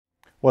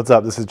What's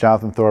up? This is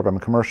Jonathan Thorpe. I'm a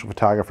commercial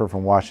photographer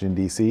from Washington,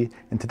 D.C.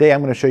 And today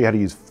I'm going to show you how to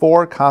use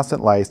 4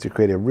 constant lights to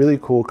create a really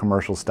cool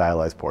commercial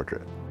stylized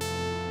portrait.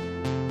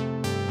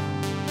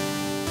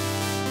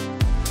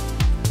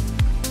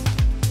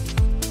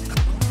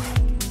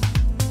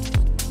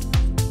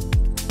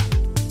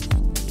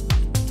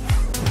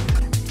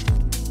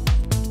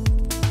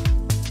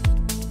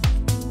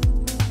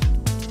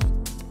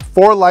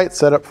 Four lights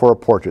set up for a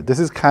portrait. This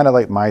is kind of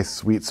like my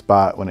sweet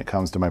spot when it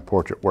comes to my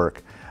portrait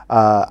work.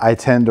 I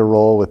tend to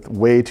roll with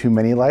way too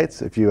many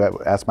lights. If you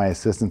ask my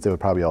assistants, they would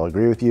probably all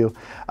agree with you.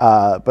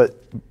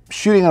 But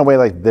shooting in a way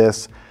like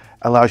this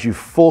allows you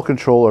full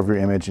control over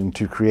your image and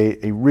to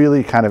create a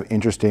really kind of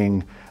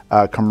interesting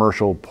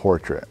commercial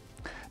portrait.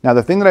 Now,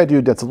 the thing that I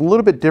do that's a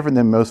little bit different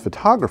than most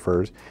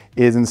photographers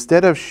is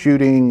instead of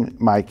shooting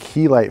my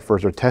key light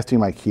first or testing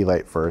my key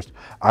light first,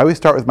 I always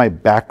start with my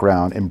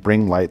background and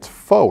bring lights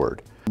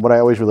forward. What I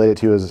always relate it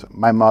to is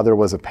my mother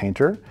was a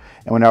painter,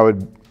 and when I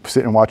would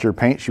sit and watch her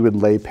paint, she would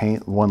lay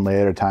paint one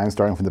layer at a time,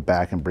 starting from the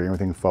back and bring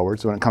everything forward.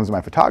 So when it comes to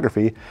my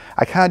photography,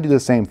 I kind of do the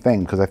same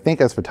thing, because I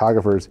think as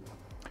photographers,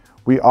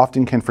 we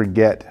often can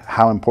forget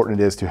how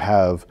important it is to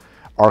have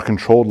our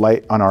controlled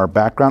light on our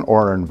background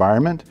or our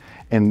environment,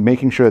 and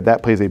making sure that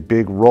that plays a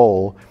big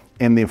role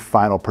in the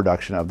final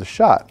production of the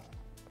shot.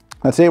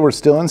 Now today we're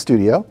still in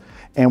studio,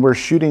 and we're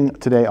shooting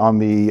today on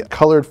the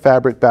colored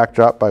fabric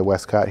backdrop by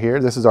Westcott here.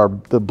 This is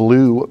the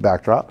blue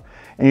backdrop.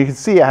 And you can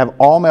see I have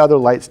all my other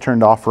lights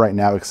turned off right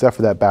now except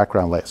for that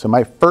background light. So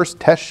my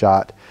first test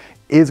shot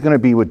is gonna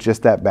be with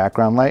just that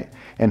background light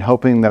and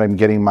hoping that I'm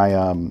getting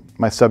my,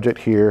 my subject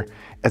here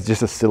as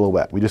just a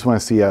silhouette. We just wanna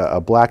see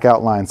a black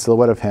outline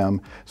silhouette of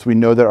him so we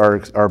know that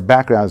our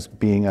background is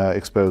being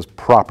exposed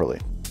properly.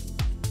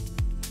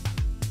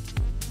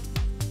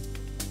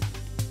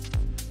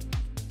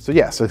 So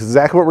yeah, so it's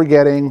exactly what we're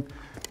getting.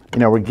 You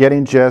know, we're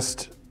getting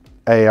just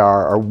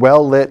our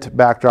well-lit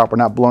backdrop. We're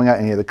not blowing out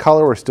any of the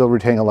color. We're still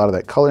retaining a lot of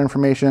that color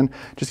information,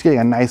 just getting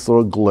a nice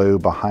little glow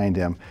behind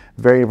him.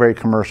 Very, very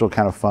commercial,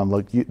 kind of fun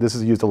look. This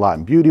is used a lot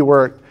in beauty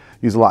work,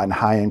 used a lot in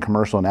high-end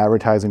commercial and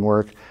advertising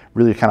work,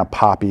 really kind of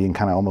poppy and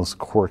kind of almost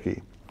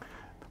quirky.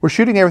 We're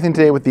shooting everything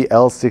today with the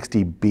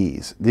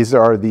L60Bs. These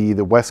are the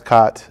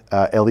Westcott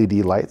LED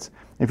lights.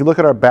 If you look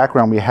at our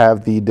background, we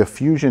have the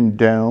diffusion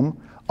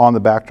dome on the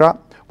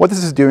backdrop. What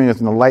this is doing is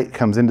when the light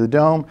comes into the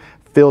dome,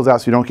 fills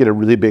out so you don't get a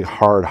really big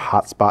hard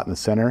hot spot in the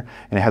center,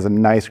 and it has a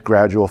nice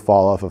gradual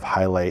fall off of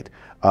highlight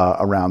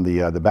around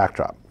the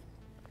backdrop.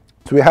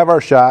 So we have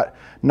our shot,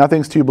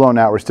 nothing's too blown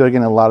out. We're still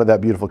getting a lot of that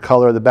beautiful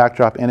color of the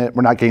backdrop in it.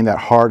 We're not getting that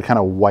hard kind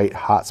of white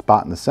hot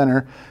spot in the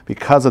center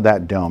because of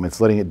that dome.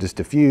 It's letting it just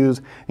diffuse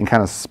and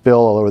kind of spill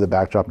all over the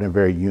backdrop in a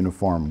very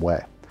uniform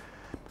way.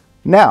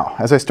 Now,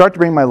 as I start to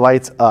bring my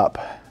lights up,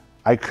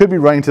 I could be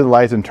running to the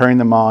lights and turning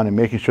them on and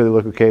making sure they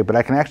look okay, but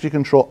I can actually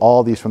control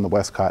all these from the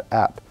Westcott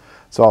app.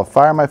 So I'll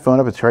fire my phone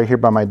up, it's right here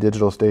by my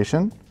digital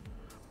station.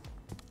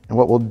 And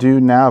what we'll do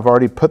now, I've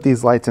already put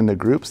these lights into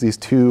groups. These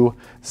 2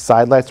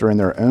 side lights are in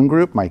their own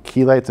group, my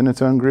key light's in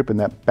its own group, and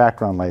that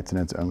background light's in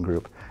its own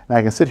group. And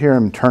I can sit here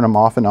and turn them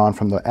off and on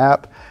from the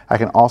app. I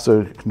can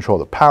also control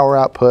the power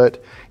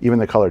output, even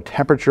the color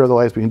temperature of the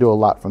lights. We can do a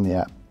lot from the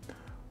app.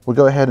 We'll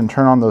go ahead and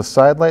turn on those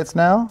side lights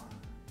now.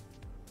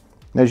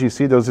 And as you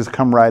see, those just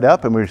come right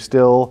up, and we're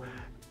still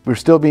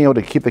being able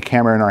to keep the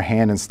camera in our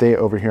hand and stay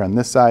over here on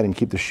this side and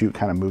keep the shoot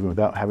kind of moving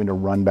without having to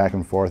run back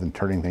and forth and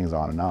turning things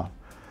on and off.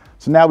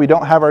 So now we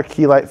don't have our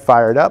key light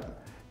fired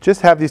up,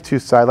 just have these 2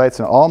 side lights,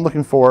 and all I'm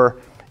looking for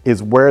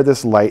is where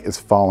this light is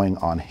falling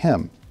on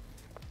him.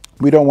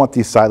 We don't want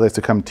these side lights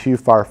to come too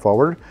far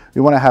forward.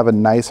 We want to have a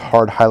nice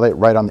hard highlight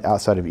right on the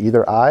outside of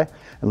either eye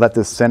and let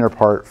this center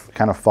part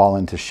kind of fall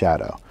into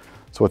shadow.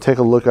 So we'll take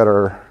a look at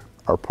our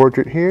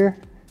portrait here.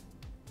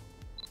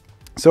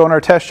 So in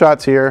our test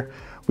shots here,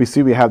 we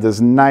see we have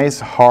this nice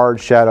hard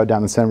shadow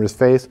down the center of his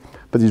face,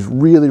 but these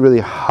really,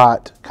 really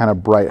hot, kind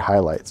of bright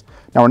highlights.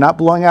 Now we're not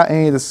blowing out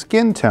any of the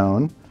skin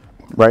tone,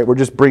 right? We're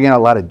just bringing out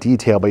a lot of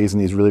detail by using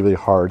these really, really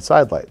hard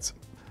side lights.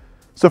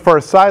 So for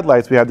our side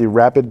lights, we have the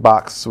rapid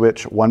box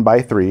switch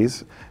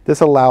 1x3s.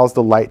 This allows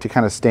the light to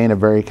kind of stay in a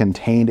very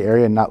contained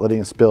area and not letting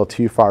it spill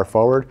too far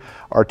forward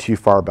or too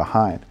far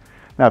behind.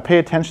 Now pay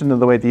attention to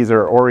the way these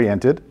are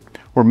oriented.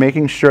 We're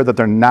making sure that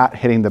they're not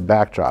hitting the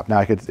backdrop. Now,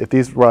 if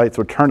these lights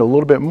were turned a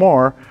little bit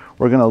more,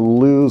 we're gonna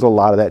lose a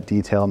lot of that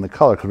detail in the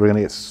color because we're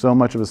gonna get so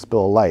much of a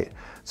spill of light.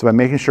 So by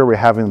making sure we're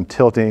having them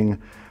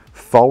tilting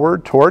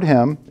forward toward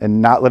him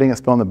and not letting it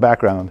spill in the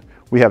background,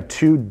 we have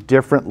 2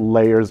 different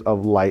layers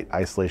of light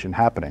isolation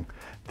happening.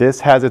 This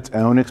has its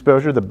own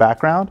exposure, the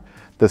background.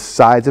 The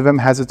sides of him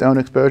has its own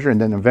exposure,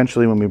 and then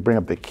eventually when we bring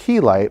up the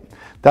key light,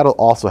 that'll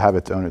also have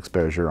its own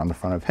exposure on the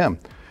front of him.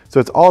 So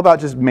it's all about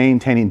just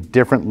maintaining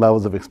different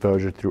levels of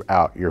exposure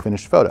throughout your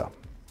finished photo.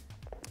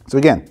 So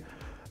again,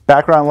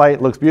 background light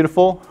looks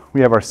beautiful.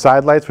 We have our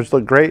side lights, which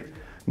look great.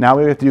 Now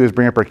what we have to do is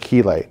bring up our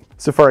key light.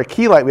 So for our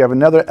key light, we have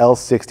another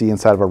L60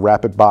 inside of a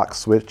rapid box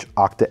switch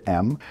Octa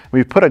M.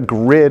 We've put a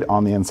grid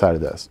on the inside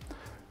of this.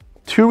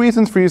 2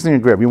 reasons for using a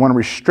grid. We want to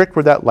restrict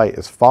where that light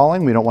is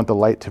falling. We don't want the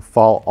light to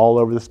fall all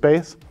over the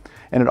space.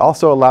 And it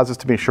also allows us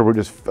to make sure we're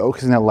just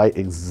focusing that light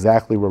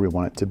exactly where we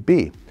want it to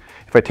be.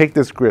 If I take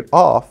this grid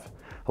off,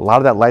 a lot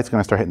of that light's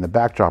gonna start hitting the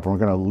backdrop and we're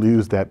gonna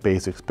lose that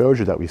base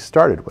exposure that we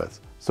started with.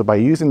 So by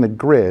using the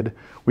grid,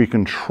 we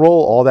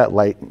control all that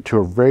light to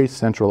a very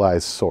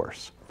centralized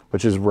source,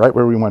 which is right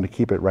where we want to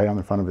keep it, right on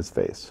the front of his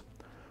face.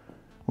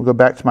 We'll go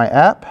back to my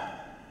app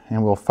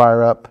and we'll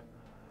fire up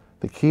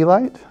the key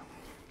light.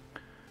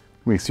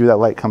 We see that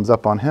light comes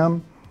up on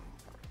him.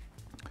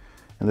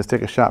 And let's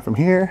take a shot from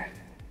here.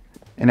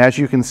 And as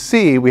you can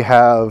see, we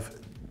have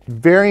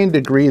varying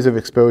degrees of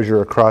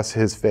exposure across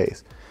his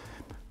face.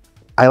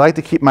 I like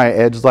to keep my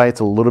edge lights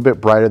a little bit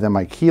brighter than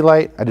my key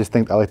light. I just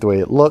think I like the way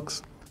it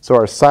looks. So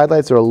our side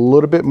lights are a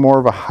little bit more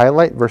of a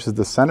highlight versus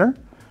the center,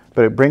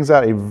 but it brings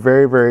out a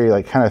very, very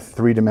like kind of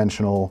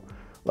three-dimensional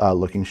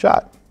looking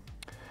shot.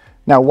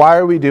 Now, why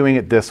are we doing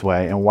it this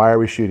way and why are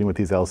we shooting with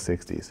these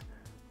L60s?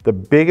 The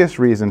biggest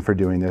reason for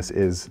doing this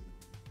is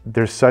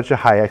there's such a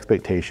high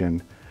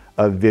expectation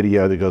of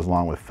video that goes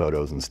along with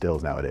photos and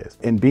stills nowadays,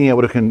 and being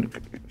able to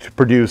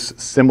produce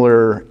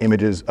similar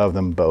images of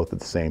them both at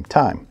the same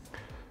time.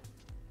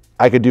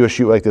 I could do a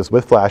shoot like this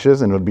with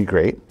flashes and it would be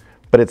great,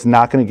 but it's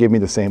not going to give me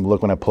the same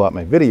look when I pull out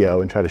my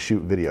video and try to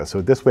shoot video.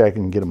 So this way I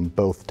can get them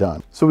both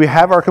done. So we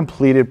have our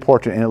completed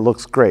portrait and it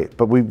looks great,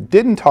 but we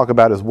didn't talk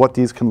about is what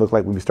these can look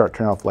like when we start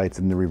turning off lights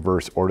in the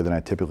reverse order than I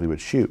typically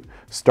would shoot.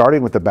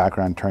 Starting with the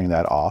background, turning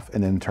that off,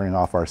 and then turning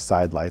off our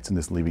side lights and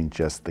just leaving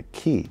just the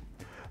key.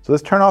 So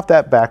let's turn off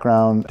that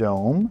background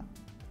dome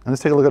and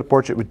let's take a look at a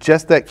portrait with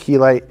just that key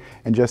light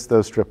and just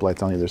those strip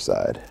lights on either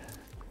side.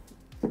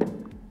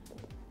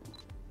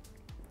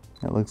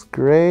 That looks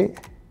great.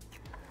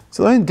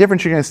 So the only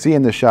difference you're going to see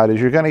in this shot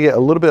is you're going to get a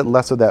little bit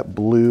less of that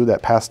blue,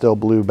 that pastel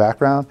blue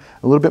background,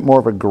 a little bit more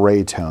of a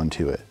gray tone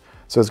to it.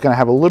 So it's going to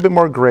have a little bit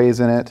more grays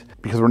in it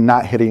because we're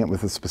not hitting it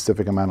with a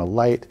specific amount of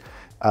light,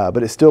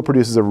 but it still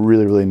produces a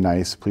really, really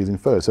nice, pleasing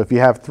photo. So if you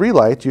have 3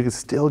 lights, you can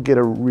still get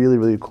a really,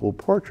 really cool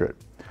portrait.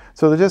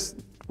 So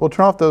we'll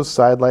turn off those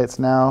side lights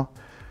now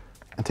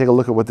and take a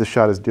look at what this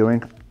shot is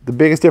doing. The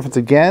biggest difference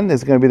again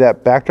is going to be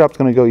that backdrop's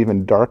going to go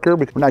even darker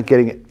because we're not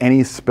getting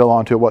any spill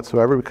onto it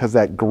whatsoever because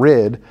that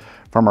grid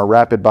from our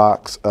rapid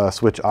box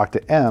switch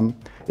Octa M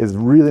is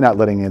really not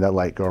letting any of that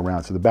light go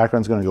around. So the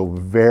background's going to go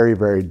very,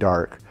 very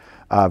dark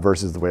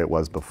versus the way it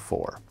was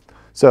before.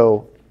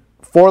 So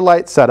 4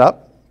 light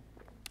setup,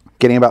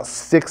 getting about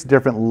 6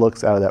 different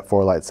looks out of that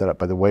 4 light setup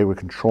by the way we're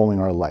controlling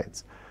our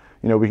lights.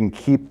 You know, we can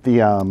keep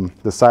the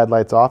side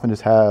lights off and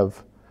just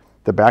have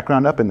the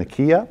background up and the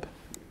key up.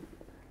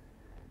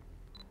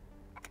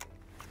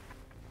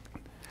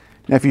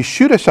 Now, if you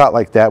shoot a shot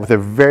like that with a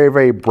very,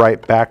 very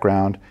bright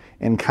background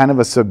and kind of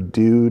a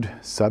subdued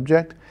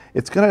subject,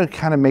 it's going to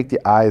kind of make the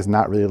eyes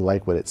not really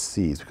like what it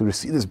sees because we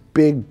see this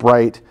big,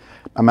 bright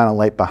amount of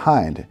light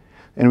behind,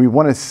 and we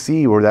want to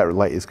see where that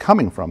light is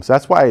coming from. So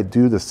that's why I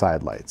do the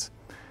side lights.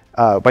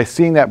 By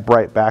seeing that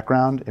bright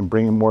background and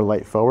bringing more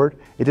light forward,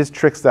 it just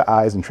tricks the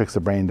eyes and tricks the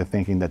brain into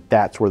thinking that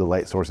that's where the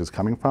light source is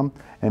coming from,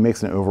 and it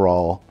makes an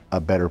overall a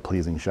better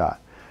pleasing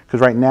shot. Because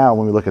right now,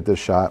 when we look at this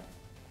shot,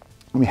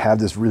 we have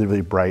this really,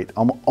 really bright,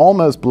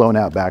 almost blown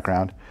out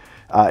background.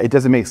 It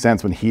doesn't make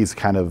sense when he's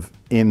kind of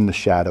in the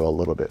shadow a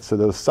little bit. So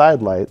those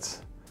side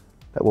lights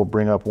that we'll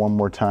bring up one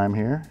more time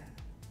here,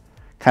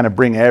 kind of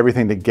bring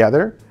everything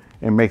together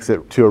and makes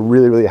it to a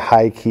really, really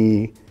high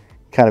key,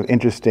 kind of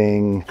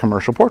interesting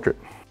commercial portrait.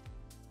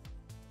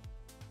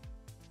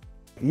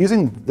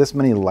 Using this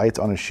many lights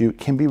on a shoot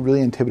can be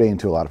really intimidating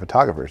to a lot of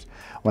photographers.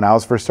 When I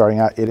was first starting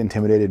out, it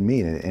intimidated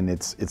me, and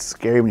it's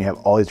scary when you have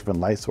all these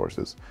different light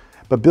sources.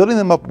 But building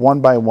them up one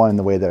by one in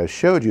the way that I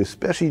showed you,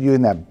 especially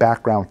doing that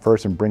background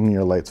first and bringing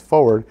your lights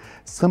forward,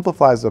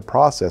 simplifies the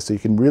process so you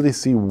can really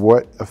see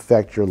what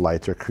effect your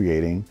lights are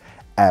creating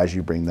as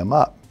you bring them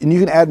up. And you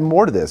can add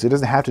more to this. It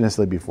doesn't have to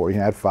necessarily be 4. You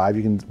can add 5,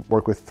 you can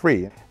work with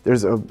 3.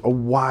 There's a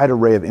wide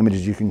array of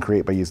images you can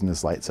create by using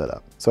this light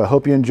setup. So I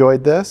hope you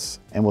enjoyed this,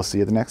 and we'll see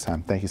you the next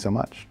time. Thank you so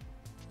much.